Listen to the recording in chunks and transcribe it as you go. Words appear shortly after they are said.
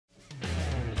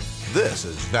This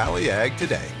is Valley Ag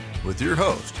Today with your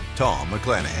host, Tom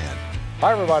McClanahan.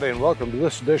 Hi, everybody, and welcome to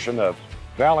this edition of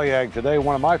Valley Ag Today.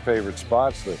 One of my favorite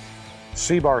spots, the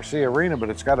Cowpokes Arena, but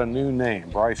it's got a new name.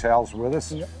 Brice Howell's with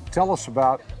us. Tell us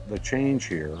about the change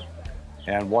here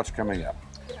and what's coming up.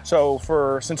 So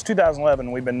since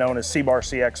 2011, we've been known as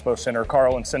Cowpokes Expo Center.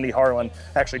 Carl and Cindy Harlan,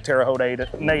 actually Terre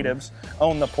Haute natives,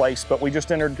 own the place, but we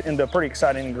just entered into a pretty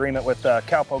exciting agreement with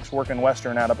Cowpokes Working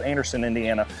Western out of Anderson,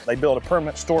 Indiana. They built a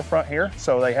permanent storefront here,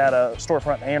 so they had a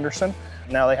storefront in Anderson.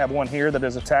 Now they have one here that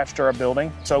is attached to our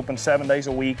building. It's open 7 days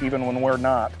a week, even when we're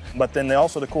not. But then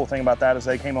also the cool thing about that is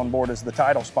they came on board as the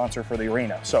title sponsor for the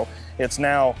arena. So it's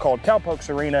now called Cowpokes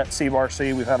Arena at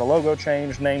Cowpokes. We've had a logo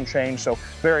change, name change, so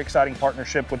very exciting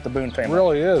partnership with the Boone family. It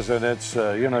really is, and it's,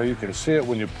 you can see it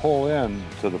when you pull in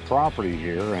to the property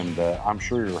here, and I'm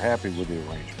sure you're happy with the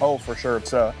arrangement. Oh, for sure.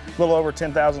 It's a little over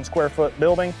 10,000 square foot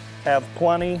building. Have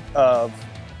plenty of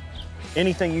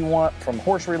anything you want, from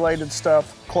horse-related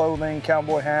stuff, clothing,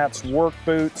 cowboy hats, work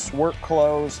boots, work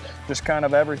clothes, just kind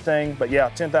of everything. But yeah,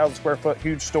 10,000 square foot,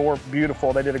 huge store,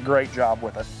 beautiful. They did a great job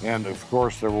with it. And of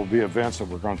course, there will be events that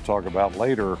we're going to talk about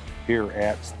later here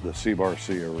at the Cowpokes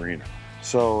Arena.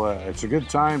 So it's a good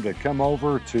time to come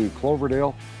over to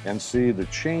Cloverdale and see the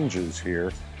changes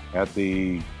here at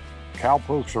the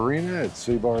Cowpokes Arena at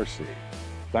Cowpokes.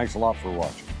 Thanks a lot for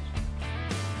watching.